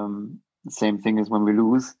 Same thing as when we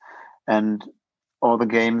lose. And all the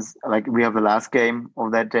games, like we have the last game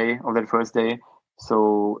of that day, of that first day.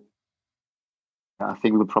 So I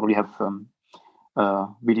think we'll probably have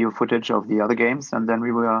video footage of the other games, and then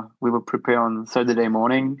we will prepare on Saturday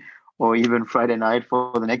morning or even Friday night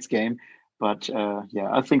for the next game. But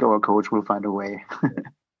I think our coach will find a way.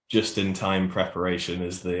 Just in time preparation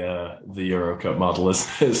is the Eurocup model.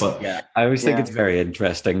 It's like, yeah, I always think it's very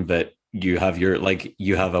interesting that you have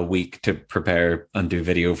a week to prepare and do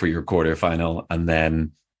video for your quarterfinal, and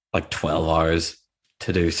then like 12 hours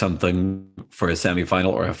to do something for a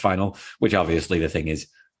semi-final or a final, which obviously the thing is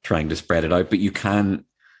trying to spread it out, but you can't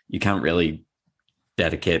really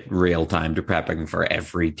dedicate real time to prepping for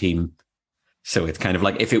every team. So it's kind of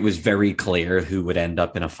like, if it was very clear who would end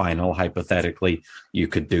up in a final, hypothetically, you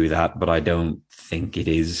could do that, but I don't think it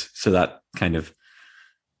is. So that kind of,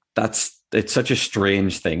 it's such a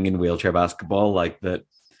strange thing in wheelchair basketball, like that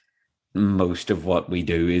most of what we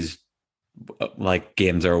do is like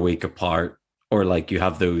games are a week apart, or like you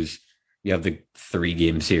have the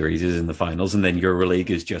 3-game series in the finals, and then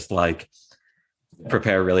EuroLeague is just like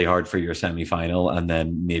prepare really hard for your semi-final and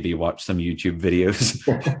then maybe watch some YouTube videos.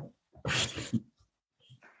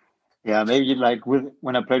 Yeah, maybe like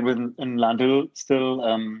when I played in Landil still,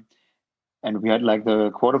 and we had like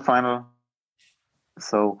the quarterfinal,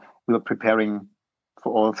 so we were preparing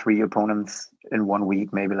for all 3 opponents in 1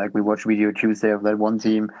 week. Maybe like we watched video Tuesday of that one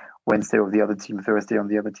team, Wednesday of the other team, Thursday on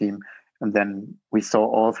the other team, and then we saw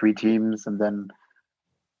all 3 teams. And then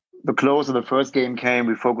the close of the first game came,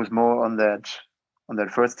 we focused more on that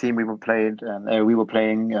first team we were playing,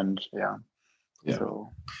 and yeah.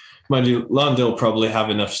 So. Mind you, Landil probably have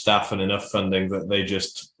enough staff and enough funding that they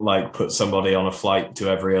just like put somebody on a flight to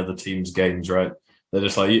every other team's games, right? They're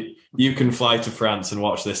just like, you can fly to France and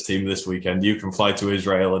watch this team this weekend. You can fly to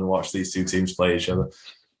Israel and watch these two teams play each other.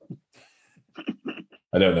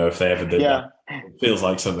 I don't know if they ever did that. It feels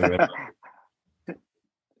like something.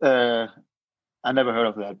 I never heard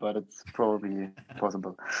of that, but it's probably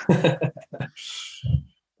possible.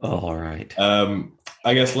 All right.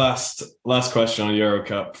 I guess last question on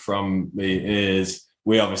Eurocup from me is,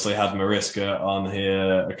 we obviously had Mariska on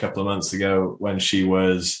here a couple of months ago when she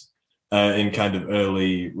was in kind of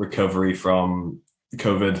early recovery from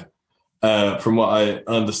COVID. From what I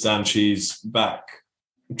understand, she's back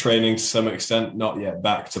training to some extent, not yet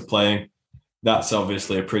back to playing. That's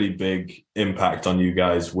obviously a pretty big impact on you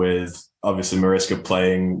guys, with obviously Mariska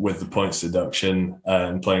playing with the points deduction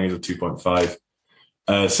and playing as a 2.5.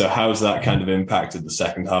 So how's that kind of impacted the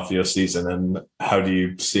second half of your season, and how do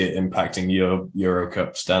you see it impacting your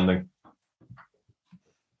Eurocup standing?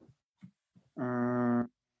 I'm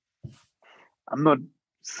not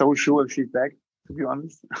so sure if she's back, to be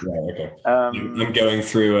honest. Right, okay. I'm going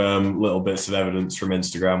through little bits of evidence from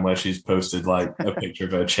Instagram where she's posted like a picture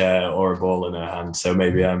of her chair or a ball in her hand. So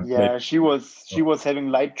maybe she was having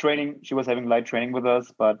light training. She was having light training with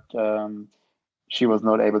us, but she was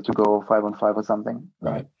not able to go 5-on-5 or something.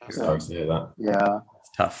 Right. Sorry to hear that. Yeah. It's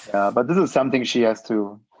tough. Yeah, but this is something she has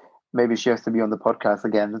to be on the podcast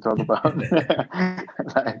again to talk about.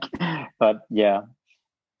 But yeah,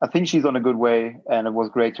 I think she's on a good way, and it was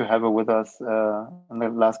great to have her with us in the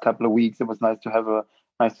last couple of weeks. It was nice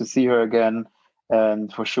to see her again,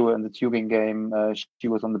 and for sure in the tubing game, she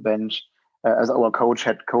was on the bench. As our coach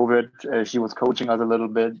had COVID, she was coaching us a little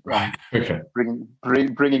bit, right? Okay.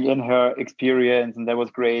 Bringing in her experience, and that was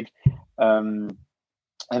great. And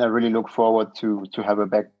I really look forward to have her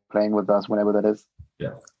back playing with us whenever that is.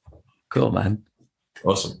 Yeah. Cool, man.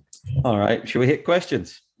 Awesome. All right. Should we hit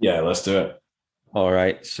questions? Yeah, let's do it. All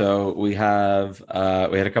right. So we had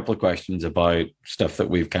a couple of questions about stuff that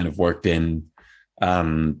we've kind of worked in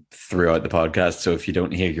throughout the podcast. So if you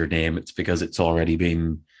don't hear your name, it's because it's already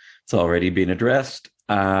been addressed.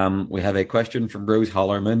 We have a question from Rose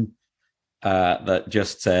Hollerman that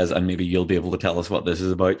just says, and maybe you'll be able to tell us what this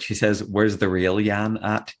is about. She says, "Where's the real Jan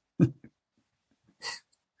at?"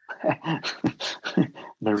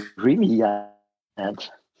 The real Jan at?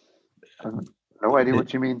 No idea what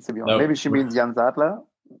she means, to be honest. No. Maybe she means Jan Sadler.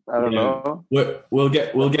 I don't know. We'll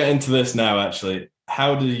get into this now. Actually,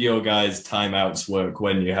 how do your guys' timeouts work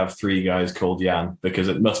when you have three guys called Jan? Because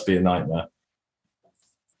it must be a nightmare.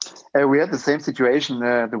 We had the same situation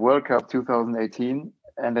the World Cup 2018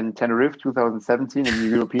 and in Tenerife 2017 in the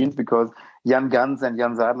Europeans, because Jan Gans and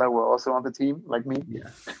Jan Sadler were also on the team, like me.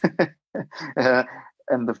 Yeah.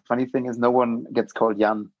 And the funny thing is, no one gets called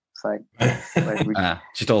Jan. It's like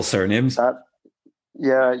just all surnames.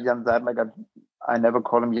 Jan Sadler. I never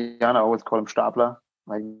call him Jan. I always call him Stapler,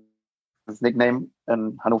 like his nickname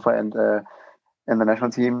in Hannover and in the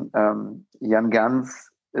national team. Jan Gans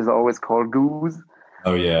is always called Goose.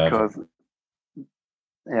 Oh yeah, because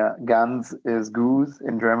Gans is goose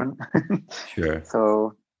in German. Sure.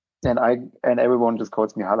 So, and everyone just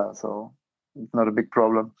calls me Haller, so it's not a big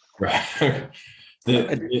problem. Right.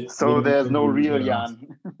 So there's no real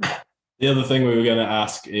Jan. The other thing we were going to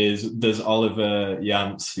ask is, does Oliver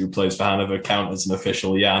Jans, who plays for Hannover, count as an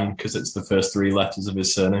official Jan because it's the first three letters of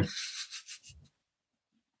his surname?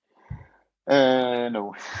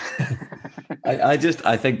 No. I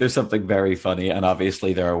think there's something very funny, and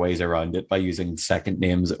obviously there are ways around it by using second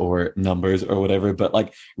names or numbers or whatever, but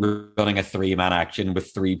like running a 3-man action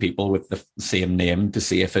with 3 people with the same name to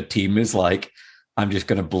see if a team is like, I'm just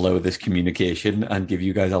going to blow this communication and give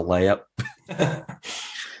you guys a layup.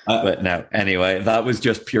 But no, anyway, that was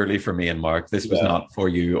just purely for me and Mark. This was not for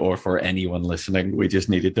you or for anyone listening. We just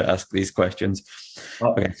needed to ask these questions.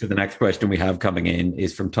 Okay, so the next question we have coming in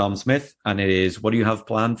is from Tom Smith, and it is, what do you have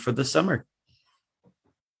planned for the summer?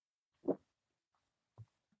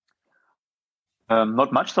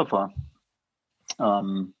 Not much so far.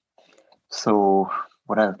 So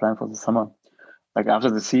what I have planned for the summer, like after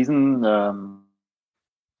the season,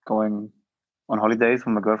 going on holidays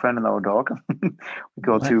with my girlfriend and our dog. We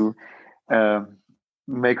go to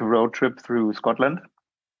make a road trip through Scotland.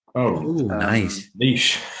 Oh, nice.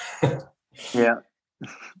 Niche. Yeah.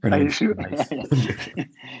 Are you sure? Nice.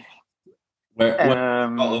 Where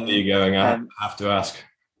Scotland are you going? I have to ask.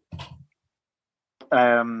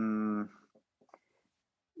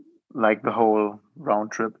 Like the whole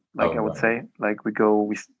round trip, I would say. Like we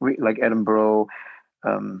like Edinburgh,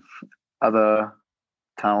 other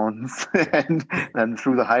towns, and then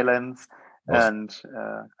through the Highlands and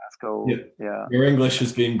Glasgow. Yeah. Your English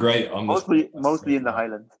has been great on mostly in the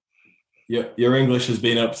Highlands. your English has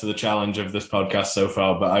been up to the challenge of this podcast so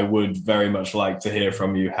far, but I would very much like to hear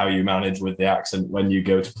from you how you manage with the accent when you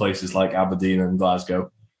go to places like Aberdeen and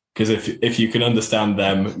Glasgow. Because if you can understand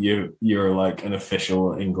them, you're like an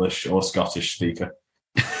official English or Scottish speaker.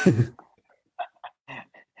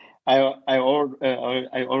 I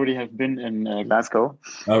already have been in Glasgow.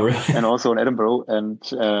 Oh, really? And also in Edinburgh, and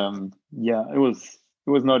it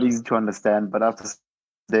was not easy to understand. But after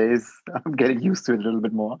days, I'm getting used to it a little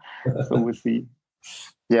bit more. So we'll see.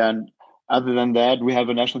 Yeah, and other than that, we have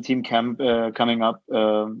a national team camp coming up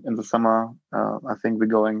in the summer. I think we're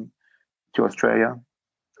going to Australia.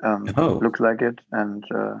 Looks like it, and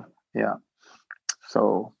yeah.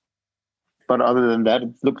 So, but other than that, it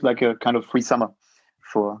looks like a kind of free summer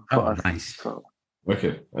for us. Nice. So.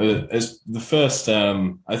 Wicked. It's the first.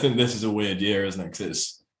 I think this is a weird year, isn't it? Because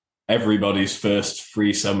it's everybody's first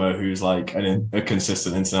free summer who's like a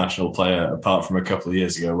consistent international player, apart from a couple of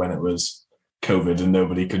years ago when it was COVID and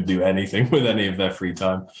nobody could do anything with any of their free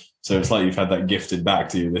time. So it's like you've had that gifted back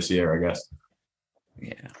to you this year, I guess.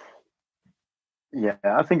 Yeah,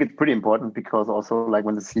 I think it's pretty important because also like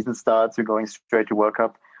when the season starts, you're going straight to World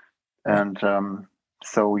Cup, and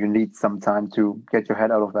so you need some time to get your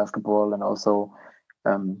head out of basketball and also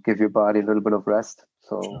give your body a little bit of rest.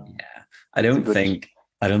 So yeah, I don't think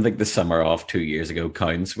the summer off 2 years ago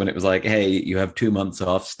counts when it was like, hey, you have 2 months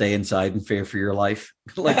off, stay inside and fear for your life.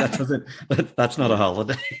 Like that doesn't. That's not a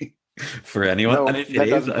holiday for anyone. No, and if it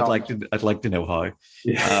is, I'd like to know how.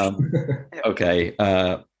 Yeah. Okay.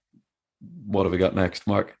 What have we got next,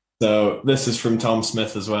 Mark? So this is from Tom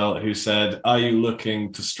Smith as well, who said, "Are you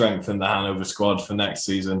looking to strengthen the Hannover squad for next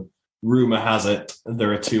season? Rumor has it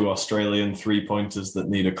there are 2 Australian 3-pointers that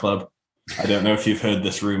need a club." I don't know if you've heard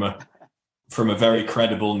this rumor from a very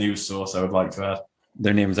credible news source. I would like to add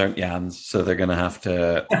their names aren't Jans, so they're gonna have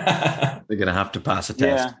to pass a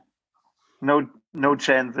test. Yeah, no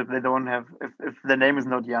chance if they don't have if their name is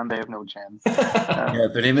not Jan, they have no chance. Yeah,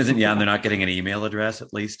 if their name isn't Jan, they're not getting an email address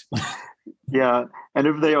at least. Yeah, and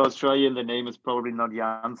if they are Australian, the name is probably not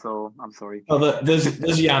Jan. So I'm sorry. Oh, there's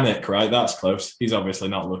Yannick, right? That's close. He's obviously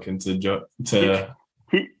not looking to.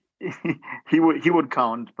 He would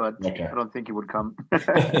count, but okay. I don't think he would come.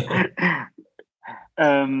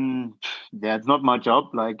 Yeah, it's not my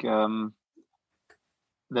job. Like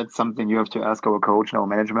that's something you have to ask our coach and our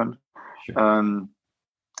management. Sure.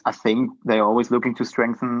 I think they're always looking to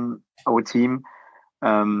strengthen our team.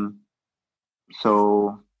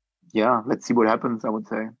 So yeah, let's see what happens, I would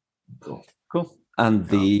say. Cool. And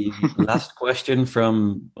the last question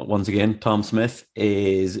from, once again, Tom Smith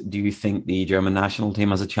is, do you think the German national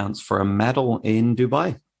team has a chance for a medal in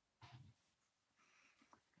Dubai?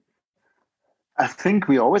 I think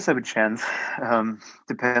we always have a chance.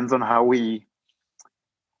 Depends on how we,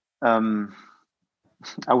 I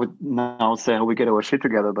would now say how we get our shit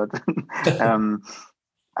together, but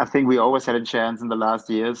I think we always had a chance in the last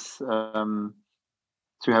years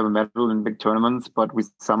to have a medal in big tournaments, but we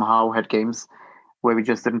somehow had games where we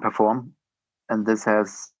just didn't perform, and this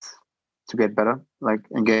has to get better. Like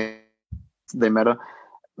in games, they matter.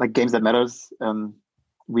 Like games that matters,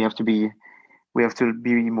 we have to be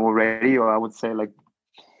more ready, or I would say like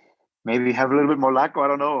maybe have a little bit more luck, or I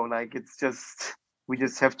don't know. Like we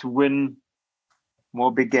just have to win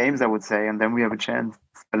more big games, I would say, and then we have a chance.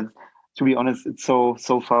 But to be honest, it's so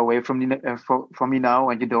far away from me now,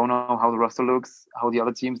 and you don't know how the roster looks, how the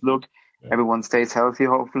other teams look. Yeah. Everyone stays healthy,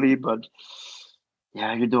 hopefully, but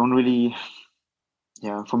yeah, you don't really.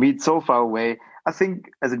 Yeah, for me, it's so far away. I think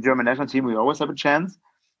as a German national team, we always have a chance,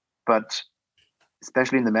 but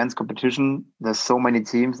especially in the men's competition, there's so many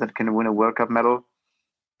teams that can win a World Cup medal.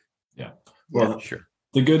 Yeah, well, sure.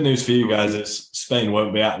 The good news for you guys is Spain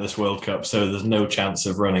won't be at this World Cup, so there's no chance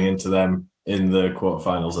of running into them in the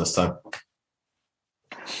quarterfinals this time.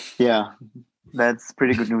 Yeah, that's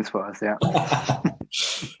pretty good news for us, yeah.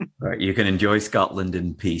 Right, you can enjoy Scotland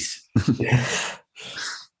in peace.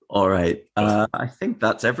 All right. I think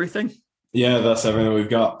that's everything. Yeah, that's everything we've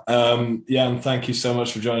got. Yeah, and thank you so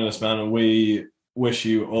much for joining us, man. And we wish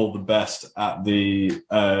you all the best at the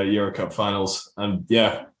Eurocup finals. And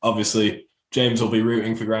yeah, obviously, James will be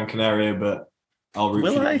rooting for Gran Canaria, but I'll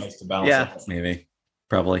root for you guys to balance it. Maybe.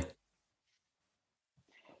 Probably.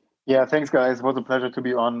 Yeah, thanks, guys. It was a pleasure to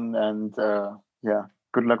be on. And yeah,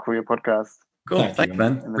 good luck for your podcast. Cool. Thanks,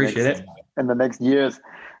 man. Appreciate it. In the next years.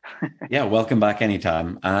 Yeah, welcome back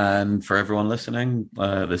anytime. And for everyone listening,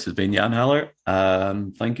 this has been Jan Haller.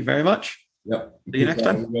 Thank you very much. Yep. See you next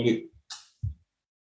time. Everybody.